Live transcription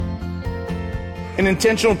An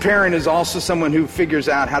intentional parent is also someone who figures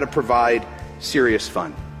out how to provide serious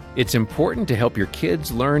fun. It's important to help your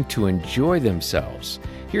kids learn to enjoy themselves.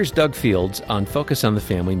 Here's Doug Fields on Focus on the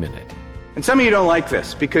Family Minute. And some of you don't like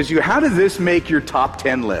this because how did this make your top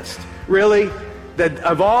 10 list? Really? That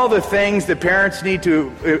of all the things that parents need to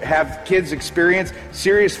have kids experience,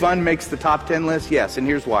 serious fun makes the top 10 list? Yes, and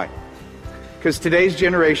here's why. Because today's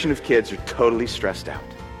generation of kids are totally stressed out.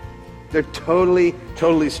 They're totally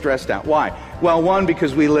stressed out. Why? Well, one,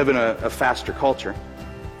 because we live in a faster culture.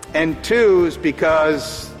 And two is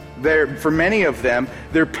because for many of them,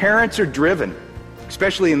 their parents are driven,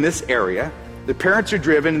 especially in this area. The parents are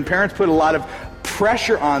driven, and parents put a lot of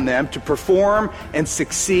pressure on them to perform and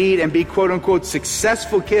succeed and be quote-unquote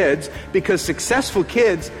successful kids, because successful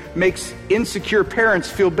kids makes insecure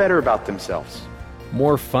parents feel better about themselves.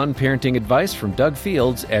 More fun parenting advice from Doug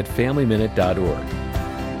Fields at FamilyMinute.org.